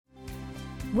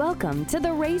Welcome to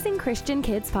the Raising Christian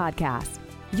Kids podcast.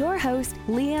 Your host,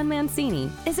 Leanne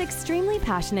Mancini, is extremely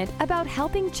passionate about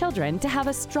helping children to have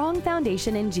a strong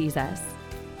foundation in Jesus.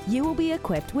 You will be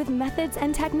equipped with methods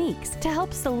and techniques to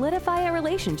help solidify a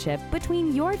relationship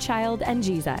between your child and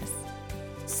Jesus.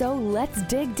 So let's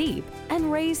dig deep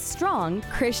and raise strong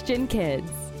Christian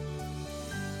kids.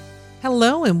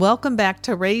 Hello and welcome back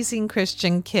to Raising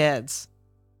Christian Kids.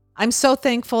 I'm so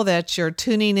thankful that you're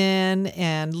tuning in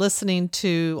and listening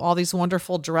to all these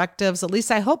wonderful directives. At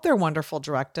least I hope they're wonderful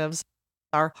directives.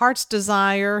 Our heart's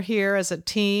desire here as a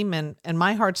team and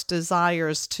my heart's desire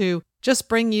is to just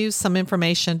bring you some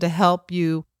information to help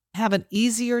you have an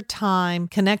easier time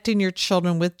connecting your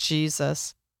children with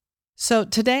Jesus. So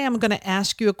today I'm going to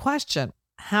ask you a question.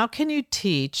 How can you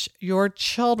teach your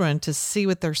children to see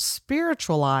with their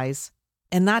spiritual eyes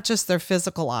and not just their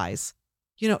physical eyes?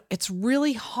 You know, it's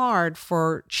really hard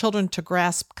for children to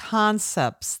grasp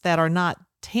concepts that are not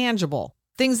tangible,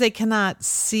 things they cannot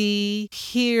see,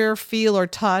 hear, feel, or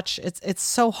touch. It's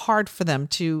so hard for them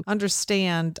to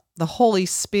understand the Holy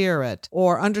Spirit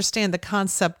or understand the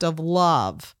concept of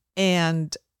love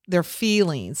and their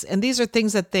feelings. And these are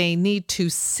things that they need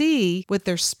to see with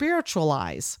their spiritual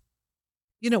eyes.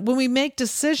 You know, when we make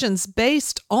decisions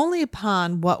based only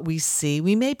upon what we see,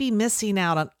 we may be missing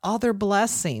out on other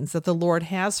blessings that the Lord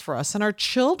has for us, and our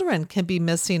children can be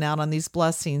missing out on these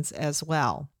blessings as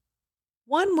well.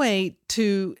 One way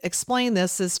to explain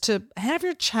this is to have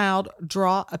your child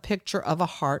draw a picture of a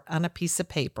heart on a piece of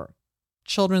paper.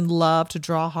 Children love to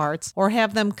draw hearts, or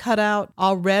have them cut out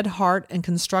a red heart in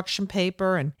construction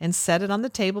paper and set it on the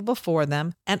table before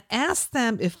them, and ask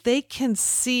them if they can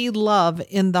see love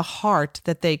in the heart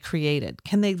that they created.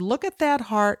 Can they look at that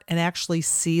heart and actually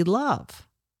see love?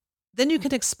 Then you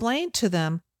can explain to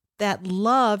them that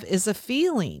love is a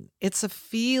feeling. It's a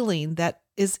feeling that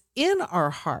is in our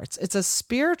hearts. It's a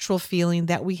spiritual feeling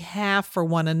that we have for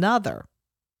one another.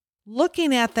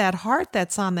 Looking at that heart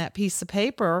that's on that piece of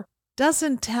paper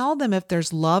doesn't tell them if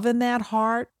there's love in that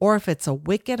heart or if it's a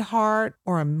wicked heart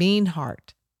or a mean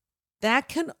heart. That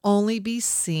can only be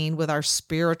seen with our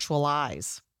spiritual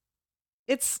eyes.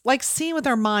 It's like seeing with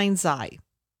our mind's eye.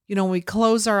 You know, when we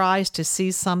close our eyes to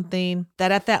see something,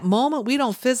 that at that moment we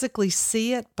don't physically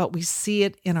see it, but we see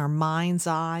it in our mind's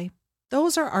eye.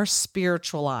 Those are our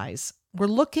spiritual eyes. We're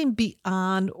looking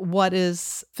beyond what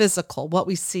is physical, what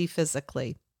we see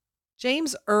physically.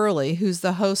 James Early, who's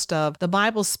the host of The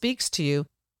Bible Speaks to You,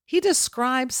 he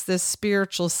describes this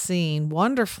spiritual scene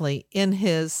wonderfully in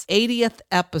his 80th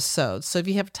episode. So if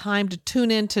you have time to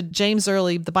tune in to James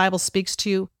Early, The Bible Speaks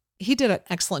to You, he did an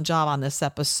excellent job on this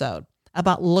episode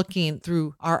about looking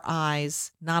through our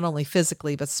eyes, not only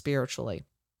physically, but spiritually.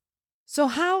 So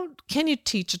how can you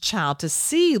teach a child to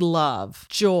see love,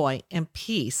 joy, and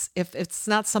peace if it's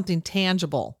not something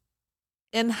tangible?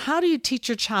 And how do you teach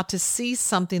your child to see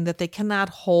something that they cannot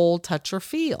hold, touch, or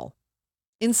feel?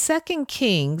 In 2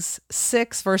 Kings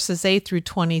 6, verses 8 through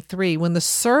 23, when the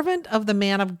servant of the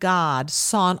man of God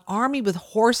saw an army with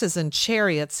horses and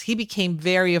chariots, he became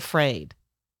very afraid.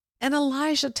 And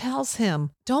Elijah tells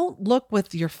him, don't look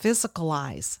with your physical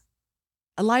eyes.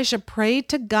 Elijah prayed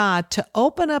to God to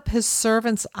open up his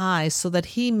servant's eyes so that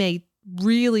he may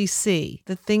really see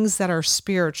the things that are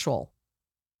spiritual.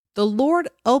 The Lord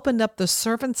opened up the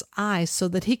servant's eyes so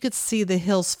that he could see the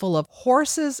hills full of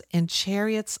horses and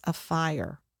chariots of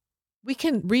fire. We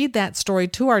can read that story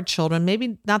to our children,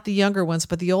 maybe not the younger ones,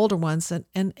 but the older ones,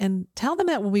 and tell them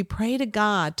that when we pray to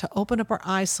God to open up our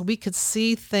eyes so we could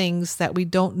see things that we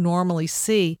don't normally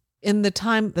see, in the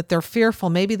time that they're fearful,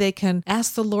 maybe they can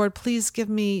ask the Lord, please give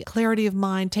me clarity of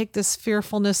mind, take this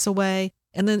fearfulness away.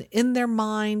 And then in their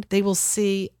mind, they will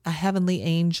see a heavenly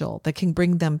angel that can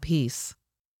bring them peace.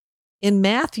 In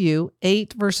Matthew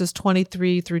 8, verses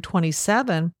 23 through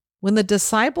 27, when the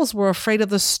disciples were afraid of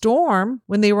the storm,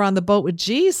 when they were on the boat with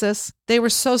Jesus, they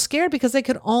were so scared because they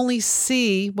could only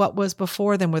see what was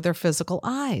before them with their physical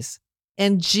eyes.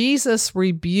 And Jesus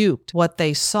rebuked what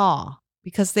they saw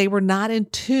because they were not in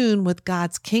tune with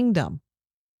God's kingdom.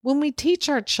 When we teach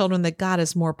our children that God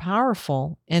is more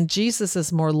powerful and Jesus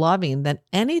is more loving than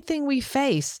anything we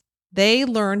face, they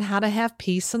learn how to have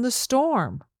peace in the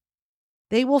storm.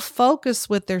 They will focus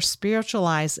with their spiritual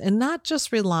eyes and not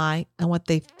just rely on what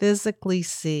they physically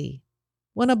see.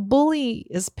 When a bully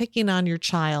is picking on your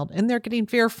child and they're getting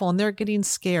fearful and they're getting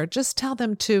scared, just tell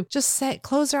them to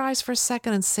close their eyes for a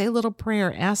second and say a little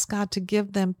prayer. Ask God to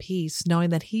give them peace, knowing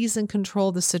that He's in control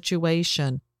of the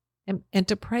situation. And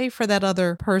to pray for that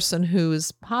other person who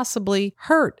is possibly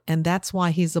hurt, and that's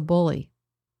why he's a bully.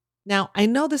 Now, I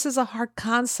know this is a hard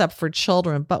concept for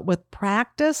children, but with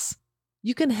practice,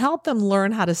 You can help them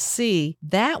learn how to see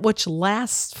that which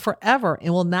lasts forever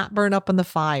and will not burn up in the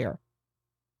fire.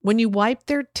 When you wipe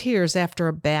their tears after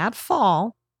a bad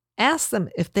fall, ask them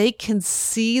if they can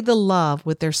see the love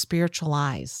with their spiritual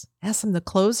eyes. Ask them to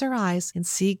close their eyes and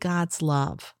see God's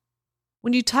love.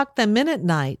 When you tuck them in at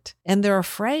night and they're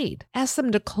afraid, ask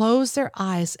them to close their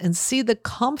eyes and see the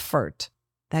comfort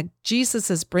that Jesus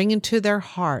is bringing to their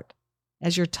heart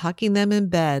as you're tucking them in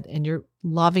bed and you're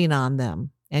loving on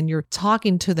them and you're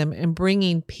talking to them and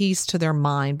bringing peace to their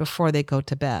mind before they go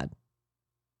to bed.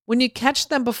 When you catch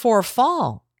them before a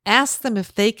fall, ask them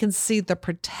if they can see the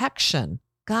protection,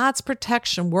 God's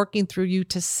protection working through you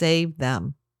to save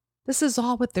them. This is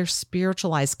all with their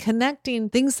spiritual eyes, connecting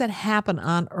things that happen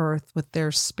on earth with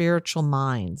their spiritual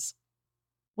minds.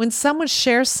 When someone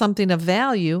shares something of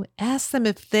value, ask them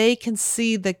if they can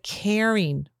see the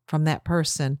caring from that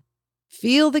person.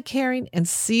 Feel the caring and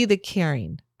see the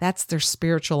caring. That's their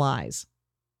spiritual eyes.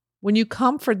 When you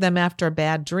comfort them after a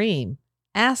bad dream,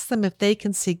 ask them if they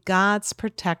can see God's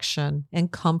protection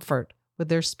and comfort with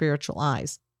their spiritual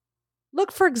eyes.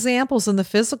 Look for examples in the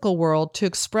physical world to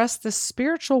express the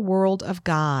spiritual world of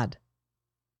God.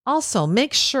 Also,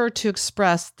 make sure to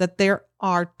express that there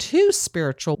are two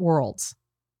spiritual worlds,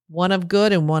 one of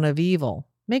good and one of evil.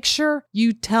 Make sure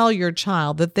you tell your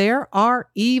child that there are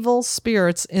evil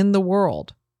spirits in the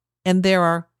world, and there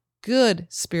are good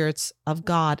spirits of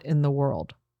God in the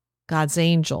world, God's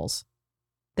angels.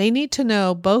 They need to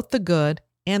know both the good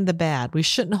and the bad. We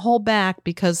shouldn't hold back,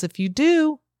 because if you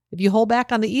hold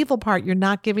back on the evil part, you're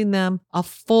not giving them a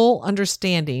full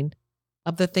understanding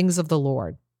of the things of the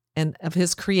Lord and of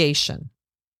His creation.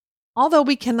 Although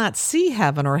we cannot see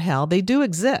heaven or hell, they do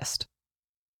exist.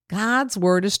 God's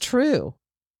word is true.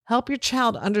 Help your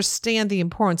child understand the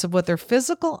importance of what their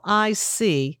physical eyes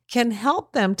see can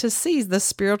help them to see the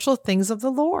spiritual things of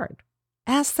the Lord.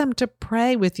 Ask them to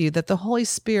pray with you that the Holy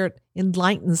Spirit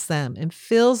enlightens them and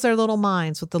fills their little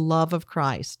minds with the love of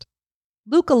Christ.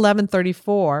 Luke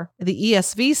 11:34, the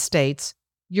ESV states,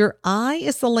 "Your eye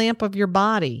is the lamp of your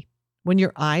body. When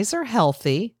your eyes are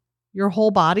healthy, your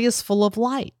whole body is full of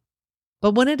light.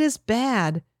 But when it is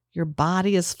bad, your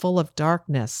body is full of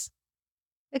darkness."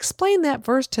 Explain that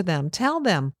verse to them. Tell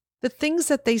them the things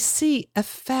that they see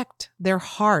affect their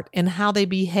heart and how they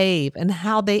behave and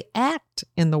how they act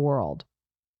in the world.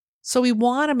 So we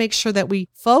want to make sure that we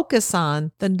focus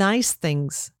on the nice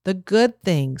things, the good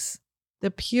things,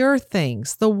 the pure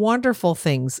things, the wonderful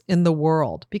things in the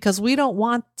world, because we don't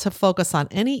want to focus on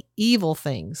any evil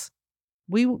things.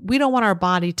 We don't want our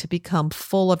body to become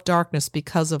full of darkness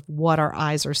because of what our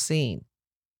eyes are seeing.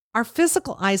 Our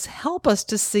physical eyes help us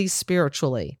to see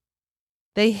spiritually.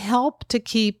 They help to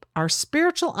keep our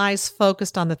spiritual eyes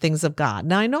focused on the things of God.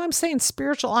 Now, I know I'm saying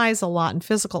spiritual eyes a lot and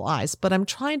physical eyes, but I'm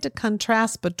trying to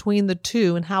contrast between the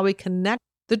two and how we connect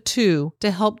the two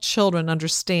to help children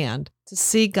understand, to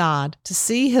see God, to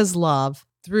see His love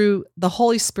through the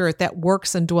Holy Spirit that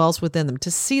works and dwells within them,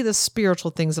 to see the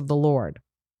spiritual things of the Lord.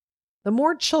 The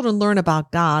more children learn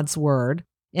about God's word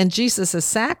and Jesus'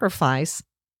 sacrifice,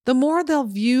 the more they'll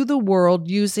view the world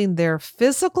using their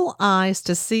physical eyes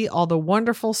to see all the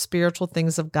wonderful spiritual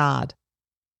things of God.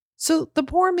 So the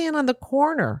poor man on the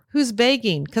corner who's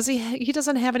begging because he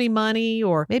doesn't have any money,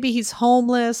 or maybe he's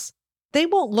homeless, they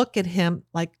won't look at him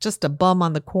like just a bum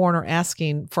on the corner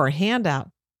asking for a handout.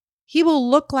 He will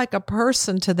look like a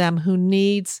person to them who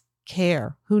needs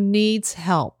care, who needs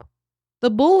help. The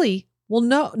bully will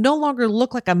no longer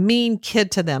look like a mean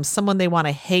kid to them, someone they want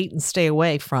to hate and stay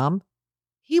away from.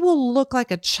 He will look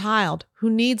like a child who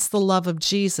needs the love of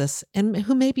Jesus and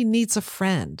who maybe needs a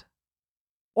friend.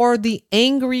 Or the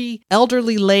angry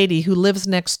elderly lady who lives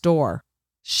next door.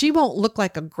 She won't look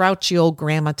like a grouchy old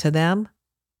grandma to them.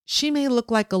 She may look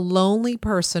like a lonely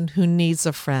person who needs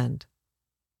a friend.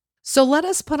 So let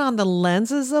us put on the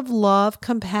lenses of love,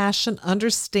 compassion,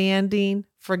 understanding,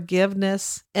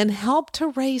 forgiveness, and help to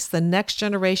raise the next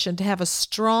generation to have a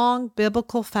strong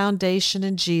biblical foundation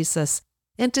in Jesus,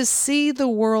 and to see the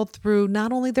world through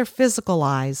not only their physical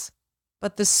eyes,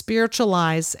 but the spiritual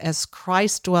eyes as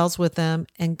Christ dwells with them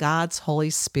and God's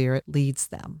Holy Spirit leads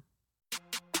them.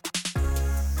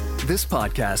 This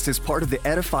podcast is part of the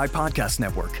Edify Podcast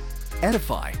Network.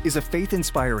 Edify is a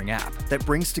faith-inspiring app that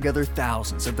brings together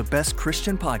thousands of the best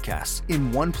Christian podcasts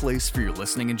in one place for your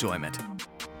listening enjoyment.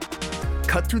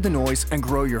 Cut through the noise and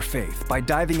grow your faith by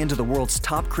diving into the world's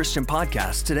top Christian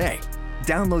podcasts today.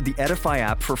 Download the Edify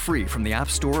app for free from the App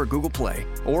Store or Google Play,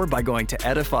 or by going to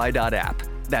edify.app.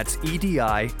 That's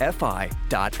EDIFI.app.